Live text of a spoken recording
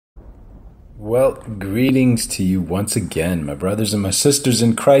Well, greetings to you once again, my brothers and my sisters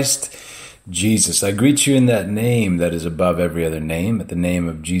in Christ Jesus. I greet you in that name that is above every other name. At the name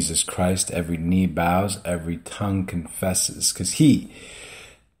of Jesus Christ, every knee bows, every tongue confesses, because He,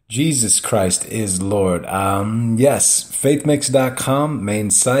 Jesus Christ, is Lord. Yes, faithmix.com,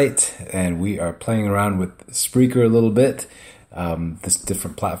 main site, and we are playing around with Spreaker a little bit, this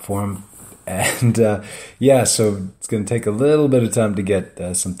different platform. And so it's going to take a little bit of time to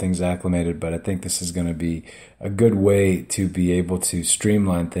get some things acclimated, but I think this is going to be a good way to be able to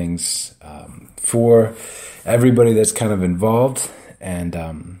streamline things for everybody that's kind of involved. And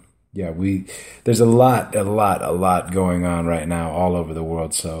there's a lot going on right now all over the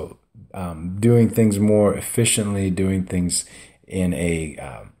world. So doing things more efficiently, doing things in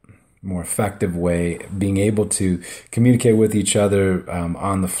a more effective way, being able to communicate with each other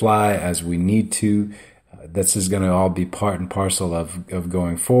on the fly as we need to. This is going to all be part and parcel of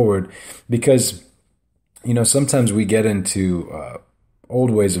going forward, because sometimes we get into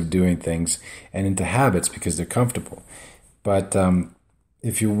old ways of doing things and into habits because they're comfortable. But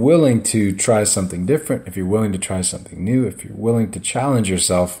if you're willing to try something different, if you're willing to try something new, if you're willing to challenge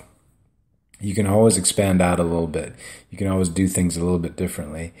yourself, you can always expand out a little bit. You can always do things a little bit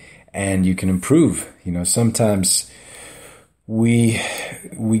differently. And you can improve. Sometimes we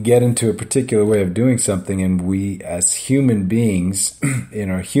get into a particular way of doing something, and we, as human beings, in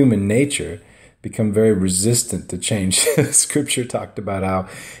our human nature, become very resistant to change. Scripture talked about how,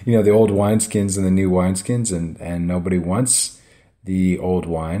 the old wineskins and the new wineskins, and nobody wants the old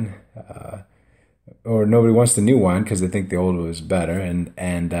wine, or nobody wants the new wine because they think the old was better. And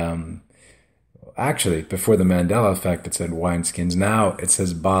actually, before the Mandela effect, it said wineskins. Now it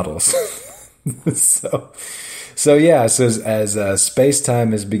says bottles. So as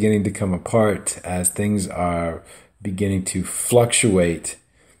space-time is beginning to come apart, as things are beginning to fluctuate,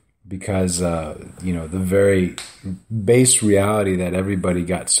 because the very base reality that everybody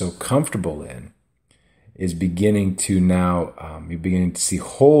got so comfortable in is beginning to now. You're beginning to see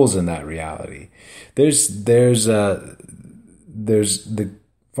holes in that reality. There's the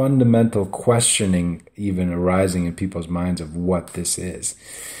fundamental questioning even arising in people's minds of what this is.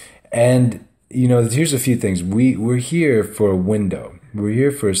 And, here's a few things. We're here for a window. We're here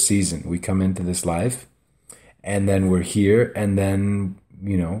for a season. We come into this life, and then we're here, and then,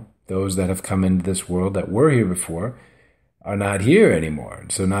 those that have come into this world that were here before are not here anymore.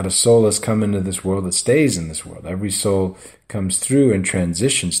 So not a soul has come into this world that stays in this world. Every soul comes through and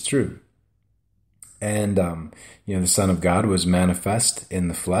transitions through. And, the Son of God was manifest in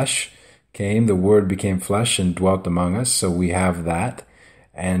the flesh, the Word became flesh and dwelt among us. So we have that.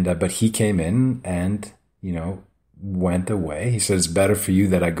 And, but He came in and, went away. He says, it's better for you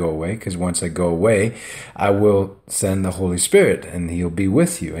that I go away, because once I go away, I will send the Holy Spirit, and He'll be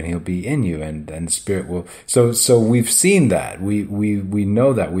with you, and He'll be in you, and the Spirit will. So we've seen that. We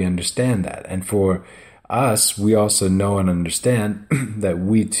know that. We understand that. And for us, we also know and understand that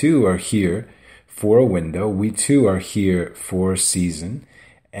we too are here for a window. We too are here for a season,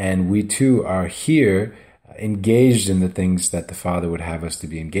 and we too are here engaged in the things that the Father would have us to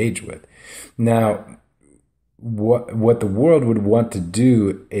be engaged with. Now, what the world would want to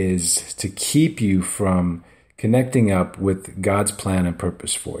do is to keep you from connecting up with God's plan and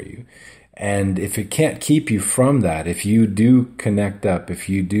purpose for you. And if it can't keep you from that, if you do connect up,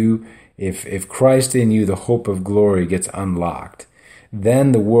 if Christ in you, the hope of glory, gets unlocked,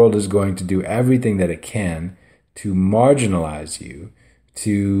 then the world is going to do everything that it can to marginalize you,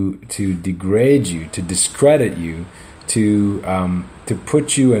 to degrade you, to discredit you, to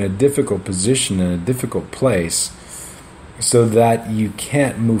put you in a difficult position, in a difficult place, so that you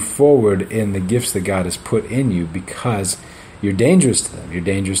can't move forward in the gifts that God has put in you, because you're dangerous to them. You're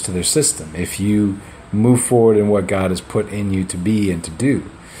dangerous to their system if you move forward in what God has put in you to be and to do.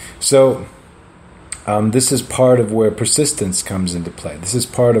 So this is part of where persistence comes into play. This is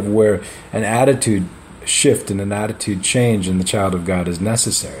part of where an attitude shift and an attitude change in the child of God is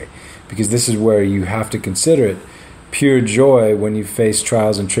necessary, because this is where you have to consider it pure joy when you face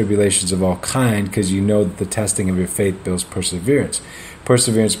trials and tribulations of all kind, because you know that the testing of your faith builds perseverance.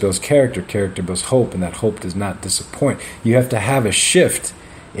 Perseverance builds character. Character builds hope, and that hope does not disappoint. You have to have a shift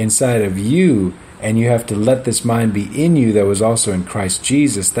inside of you, and you have to let this mind be in you that was also in Christ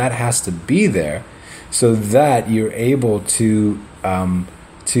Jesus. That has to be there, so that you're able to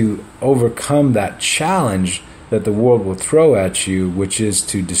overcome that challenge that the world will throw at you, which is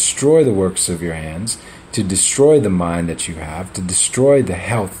to destroy the works of your hands, to destroy the mind that you have, to destroy the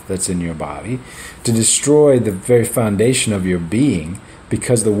health that's in your body, to destroy the very foundation of your being,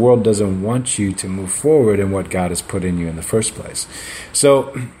 because the world doesn't want you to move forward in what God has put in you in the first place.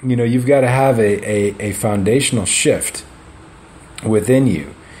 So, you've got to have a foundational shift within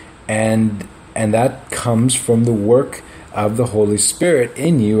you. And that comes from the work of the Holy Spirit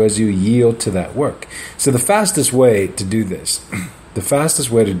in you as you yield to that work. So the fastest way to do this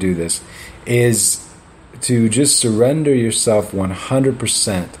is to just surrender yourself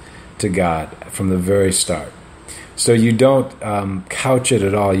 100% to God from the very start. So you don't couch it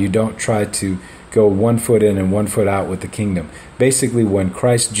at all. You don't try to go 1 foot in and 1 foot out with the kingdom. Basically, when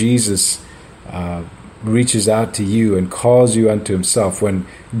Christ Jesus reaches out to you and calls you unto himself, when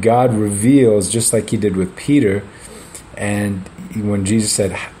God reveals, just like he did with Peter, and when Jesus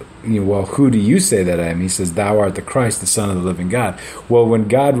said, well, who do you say that I am? He says, thou art the Christ, the Son of the living God. Well, when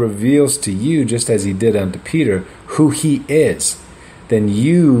God reveals to you, just as he did unto Peter, who he is, then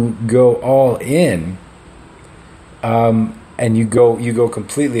you go all in, and you go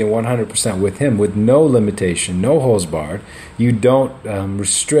completely and 100% with him, with no limitation, no holes barred. You don't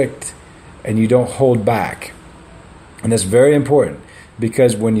restrict, and you don't hold back. And that's very important,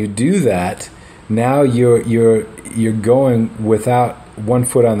 because when you do that, now you're going without 1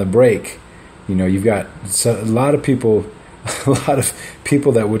 foot on the brake. You've got a lot of people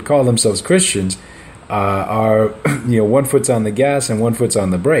that would call themselves Christians are 1 foot's on the gas and 1 foot's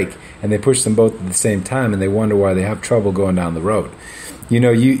on the brake, and they push them both at the same time, and they wonder why they have trouble going down the road.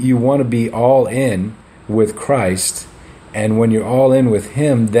 You want to be all in with Christ, and when you're all in with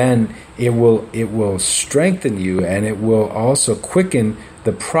him, then it will strengthen you, and it will also quicken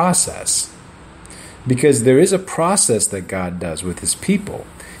the process. Because there is a process that God does with his people.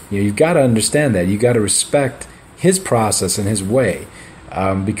 You've got to understand that. You've got to respect his process and his way,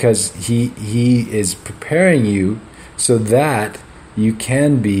 because he is preparing you so that you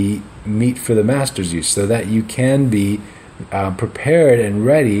can be meat for the master's use, so that you can be prepared and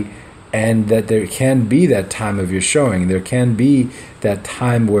ready, and that there can be that time of your showing. There can be that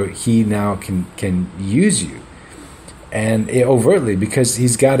time where he now can use you, and overtly, because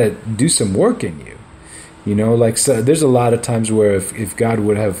he's got to do some work in you. So there's a lot of times where if God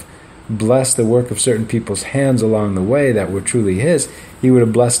would have blessed the work of certain people's hands along the way that were truly his, he would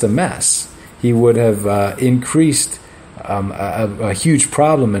have blessed a mess. He would have increased a huge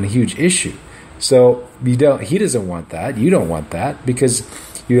problem and a huge issue. So he doesn't want that. You don't want that, because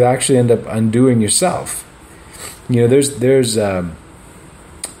you actually end up undoing yourself. There's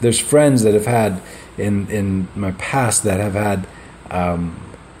friends that have had in my past that have had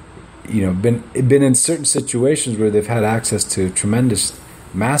been in certain situations where they've had access to tremendous,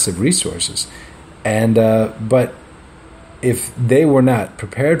 massive resources, and but if they were not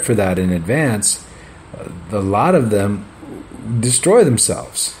prepared for that in advance, a lot of them destroy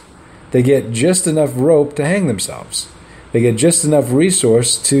themselves. They get just enough rope to hang themselves. They get just enough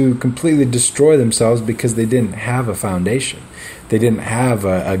resource to completely destroy themselves, because they didn't have a foundation. They didn't have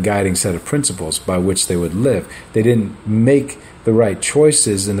a guiding set of principles by which they would live. They didn't make the right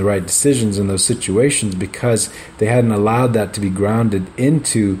choices and the right decisions in those situations, because they hadn't allowed that to be grounded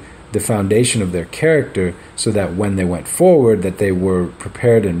into the foundation of their character, so that when they went forward, that they were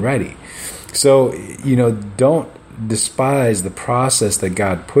prepared and ready. So, don't despise the process that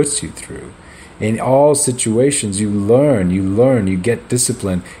God puts you through. In all situations, you learn, you get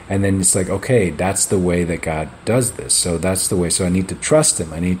discipline, and then it's like, okay, that's the way that God does this. So that's the way. So I need to trust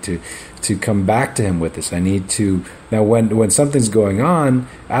him. I need to come back to him with this. I need to, now when something's going on,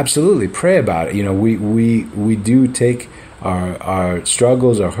 absolutely pray about it. We do take our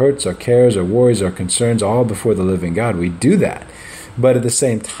struggles, our hurts, our cares, our worries, our concerns, all before the living God. We do that. But at the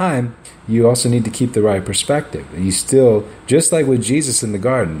same time, you also need to keep the right perspective. You still, just like with Jesus in the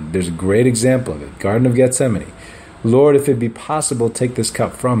garden, there's a great example of it. Garden of Gethsemane. Lord, if it be possible, take this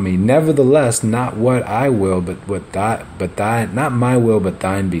cup from me. Nevertheless, not what I will, but thine, not my will, but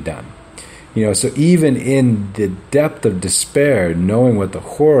thine be done. So even in the depth of despair, knowing what the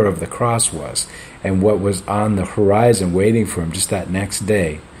horror of the cross was and what was on the horizon waiting for him just that next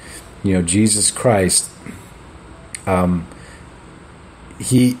day, Jesus Christ,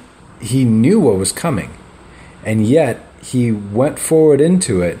 he knew what was coming, and yet he went forward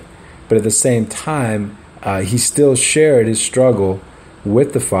into it. But at the same time, he still shared his struggle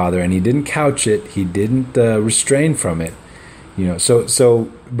with the Father, and he didn't couch it. He didn't restrain from it.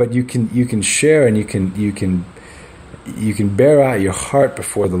 But you can share, and you can bear out your heart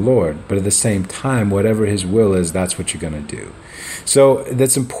before the Lord. But at the same time, whatever his will is, that's what you're going to do. So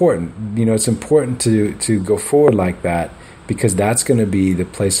that's important. It's important to go forward like that, because that's going to be the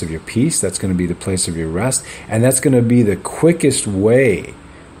place of your peace. That's going to be the place of your rest. And that's going to be the quickest way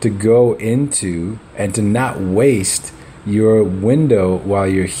to go into and to not waste your window while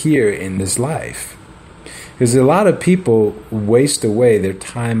you're here in this life. Because a lot of people waste away their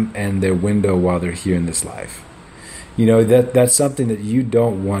time and their window while they're here in this life. That's something that you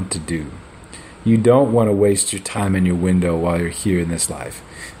don't want to do. You don't want to waste your time and your window while you're here in this life.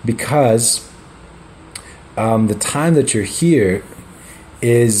 Because the time that you're here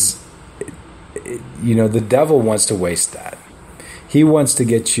is, the devil wants to waste that. He wants to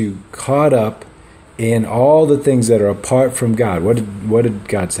get you caught up in all the things that are apart from God. What did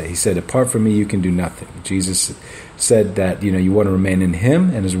God say? He said, apart from me, you can do nothing. Jesus said that, you want to remain in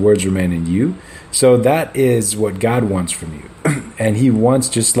him and his words remain in you. So that is what God wants from you. And he wants,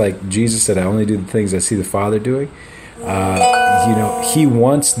 just like Jesus said, I only do the things I see the Father doing. He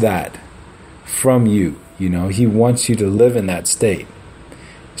wants that from you. He wants you to live in that state.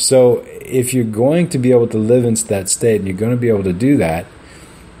 So if you're going to be able to live in that state and you're going to be able to do that,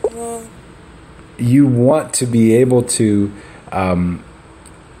 you want to be able to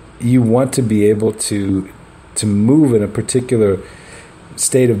move in a particular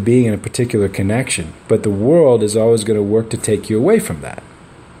state of being, in a particular connection. But the world is always going to work to take you away from that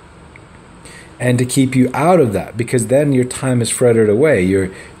and to keep you out of that, because then your time is fretted away.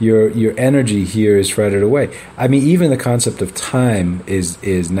 Your energy here is fretted away. I mean, even the concept of time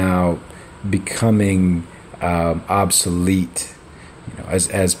is now becoming obsolete.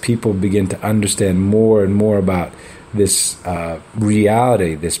 As people begin to understand more and more about this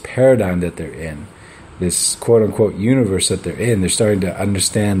reality, this paradigm that they're in, this quote-unquote universe that they're in, they're starting to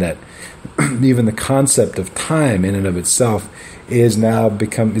understand that even the concept of time in and of itself is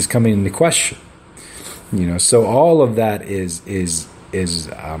coming into question. So all of that is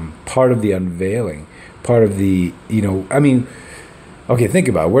part of the unveiling, part of the, okay, think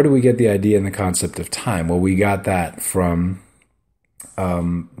about it. Where do we get the idea and the concept of time? Well, we got that from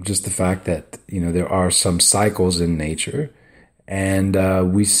just the fact that, there are some cycles in nature,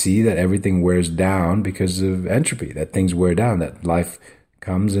 and we see that everything wears down because of entropy, that things wear down, that life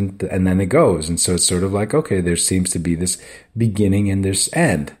comes and then it goes. And so it's sort of like, okay, there seems to be this beginning and this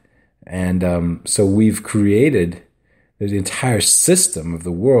end. And so we've created, the entire system of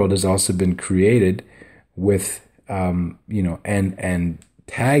the world has also been created with, and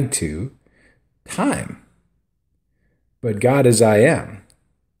tagged to time. But God is I am.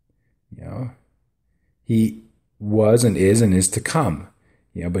 He was and is to come.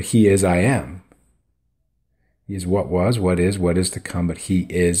 But he is I am. He is what was, what is to come, but he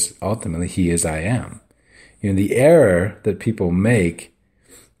is, ultimately, he is I am. The error that people make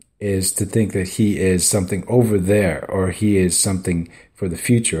is to think that he is something over there, or he is something for the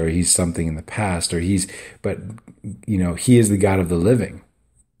future, or he's something in the past, but he is the God of the living.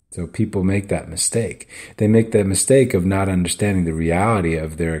 So people make that mistake. They make that mistake of not understanding the reality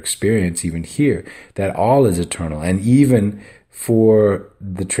of their experience even here, that all is eternal. And even for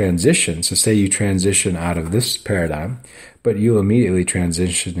the transition, so say you transition out of this paradigm, but you'll immediately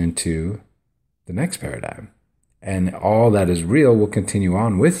transition into the next paradigm. And all that is real will continue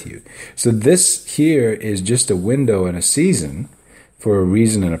on with you. So this here is just a window and a season for a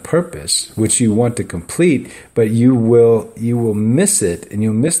reason and a purpose, which you want to complete, but you will miss it, and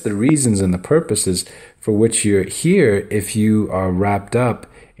you'll miss the reasons and the purposes for which you're here if you are wrapped up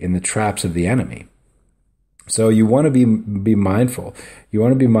in the traps of the enemy. So you want to be mindful. You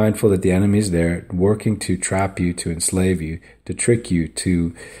want to be mindful that the enemy is there working to trap you, to enslave you, to trick you,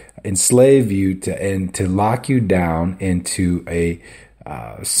 to enslave you, and to lock you down into a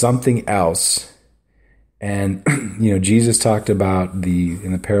something else. And, Jesus talked about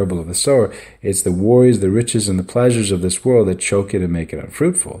in the parable of the sower, it's the worries, the riches, and the pleasures of this world that choke it and make it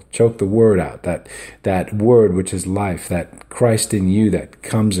unfruitful. Choke the word out, that word which is life, that Christ in you that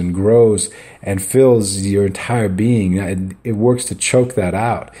comes and grows and fills your entire being. It works to choke that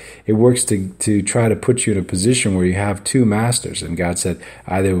out. It works to try to put you in a position where you have two masters. And God said,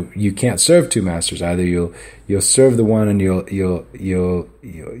 either you can't serve two masters, either you'll serve the one and you'll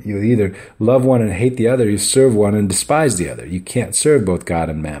either love one and hate the other, you serve one and despise the other. You can't serve both God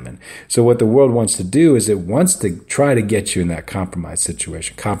and mammon. So what the world wants to do is it wants to try to get you in that compromised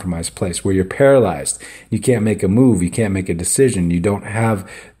situation, compromised place where you're paralyzed. You can't make a move. You can't make a decision. You don't have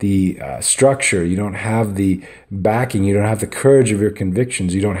the structure. You don't have the backing. You don't have the courage of your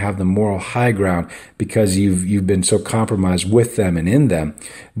convictions. You don't have the moral high ground because you've been so compromised with them and in them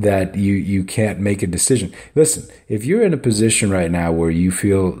that you can't make a decision. Listen, if you're in a position right now where you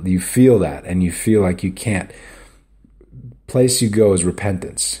feel that and you feel like you can't, place you go is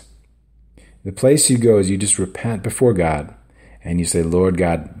repentance. The place you go is you just repent before God and you say, Lord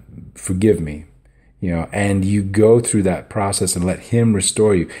God, forgive me, and you go through that process and let him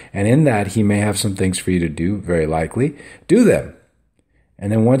restore you. And in that, he may have some things for you to do, very likely. Do them.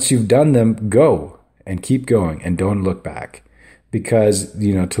 And then once you've done them, go and keep going and don't look back. Because,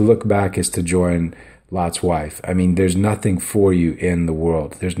 to look back is to join Lot's wife. I mean, there's nothing for you in the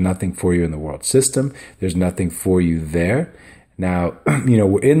world. There's nothing for you in the world system. There's nothing for you there. Now,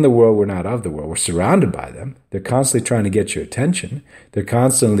 we're in the world, we're not of the world. We're surrounded by them. They're constantly trying to get your attention. They're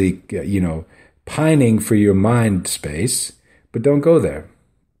constantly, pining for your mind space, but don't go there.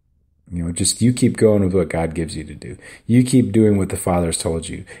 Just you keep going with what God gives you to do. You keep doing what the Father has told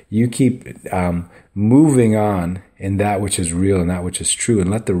you. You keep moving on in that which is real and that which is true,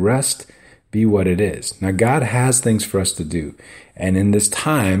 and let the rest be what it is. Now, God has things for us to do. And in this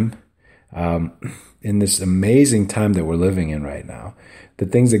time, in this amazing time that we're living in right now, the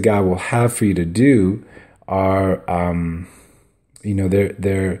things that God will have for you to do are,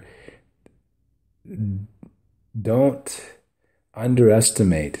 don't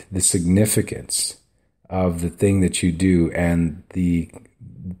underestimate the significance of the thing that you do and the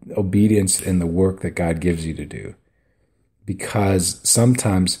obedience in the work that God gives you to do. Because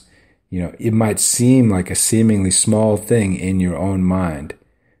sometimes, it might seem like a seemingly small thing in your own mind,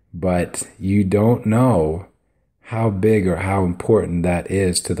 but you don't know how big or how important that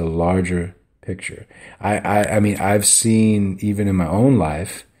is to the larger picture. I mean, I've seen, even in my own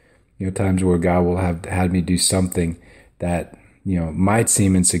life, times where God will have had me do something that, might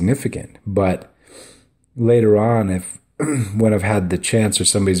seem insignificant, but later on, when I've had the chance or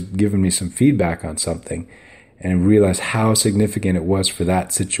somebody's given me some feedback on something and realize how significant it was for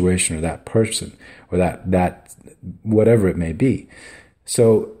that situation or that person or that whatever it may be.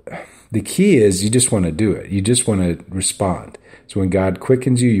 So the key is you just want to do it. You just want to respond. So when God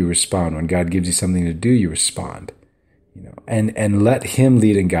quickens you, you respond. When God gives you something to do, you respond. And let him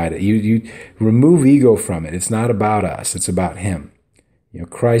lead and guide it. You remove ego from it. It's not about us. It's about him.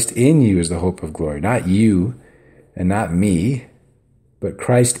 Christ in you is the hope of glory. Not you and not me, but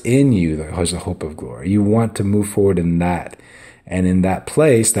Christ in you is the hope of glory. You want to move forward in that. And in that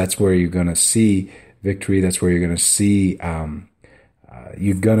place, that's where you're going to see victory. That's where you're going to see,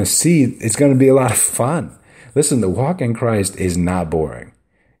 it's going to be a lot of fun. Listen, the walk in Christ is not boring.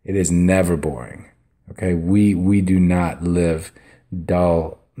 It is never boring. Okay, we do not live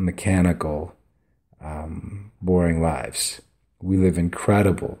dull, mechanical, boring lives. We live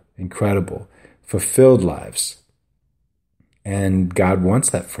incredible, fulfilled lives. And God wants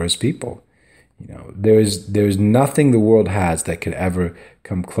that for his people. There's nothing the world has that could ever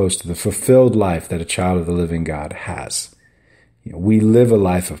come close to the fulfilled life that a child of the living God has. We live a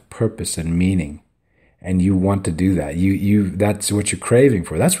life of purpose and meaning. And you want to do that. That's what you're craving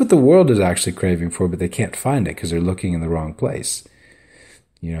for. That's what the world is actually craving for, but they can't find it because they're looking in the wrong place.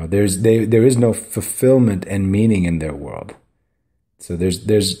 There is no fulfillment and meaning in their world. So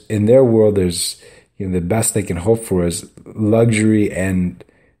there's in their world, there's, the best they can hope for is luxury and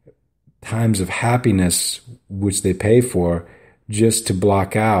times of happiness, which they pay for just to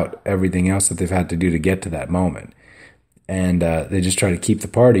block out everything else that they've had to do to get to that moment. And they just try to keep the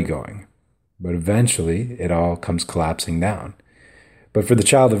party going. But eventually, it all comes collapsing down. But for the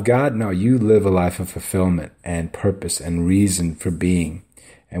child of God, no, you live a life of fulfillment and purpose and reason for being.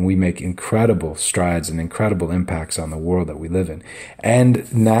 And we make incredible strides and incredible impacts on the world that we live in.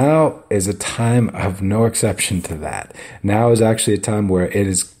 And now is a time of no exception to that. Now is actually a time where it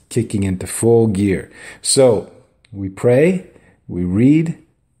is kicking into full gear. So we pray, we read,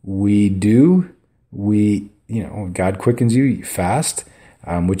 we do, God quickens you, you fast.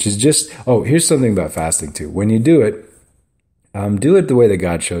 Which is just, here's something about fasting too. When you do it the way that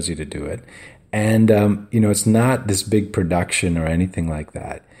God shows you to do it. And, it's not this big production or anything like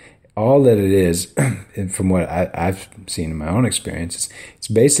that. All that it is, and from what I've seen in my own experience, it's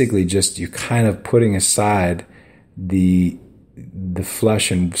basically just you kind of putting aside the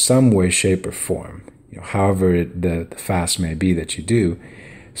flesh in some way, shape, or form, however the fast may be that you do,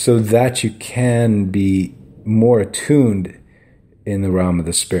 so that you can be more attuned in the realm of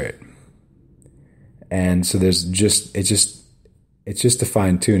the spirit. And so it's just a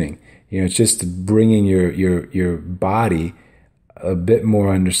fine tuning. It's just bringing your body a bit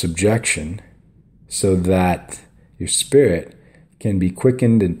more under subjection so that your spirit can be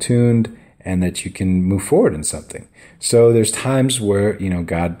quickened and tuned and that you can move forward in something. So there's times where,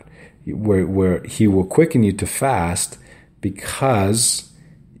 God, where he will quicken you to fast because,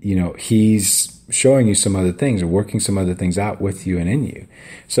 he's showing you some other things or working some other things out with you and in you.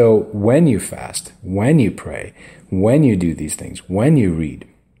 So when you fast, when you pray, when you do these things, when you read,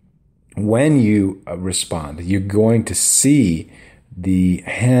 when you respond, you're going to see the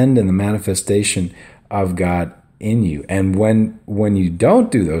hand and the manifestation of God in you. And when you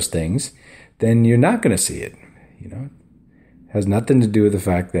don't do those things, then you're not going to see it. It has nothing to do with the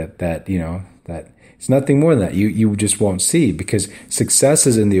fact that that it's nothing more than that. You just won't see, because success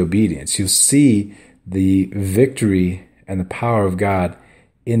is in the obedience. You'll see the victory and the power of God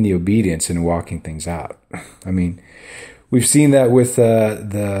in the obedience and walking things out. I mean, we've seen that with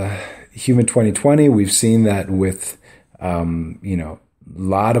the Human 2020. We've seen that with a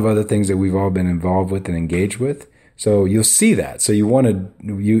lot of other things that we've all been involved with and engaged with. So you'll see that. So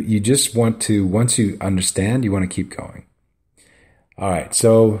you just want to, once you understand, you want to keep going. All right.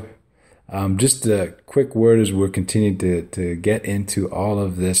 So just a quick word as we're continuing to get into all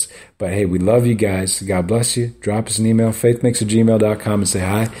of this. But hey, we love you guys. God bless you. Drop us an email, faithmix@gmail.com, and say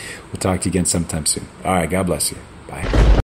hi. We'll talk to you again sometime soon. All right. God bless you. Bye.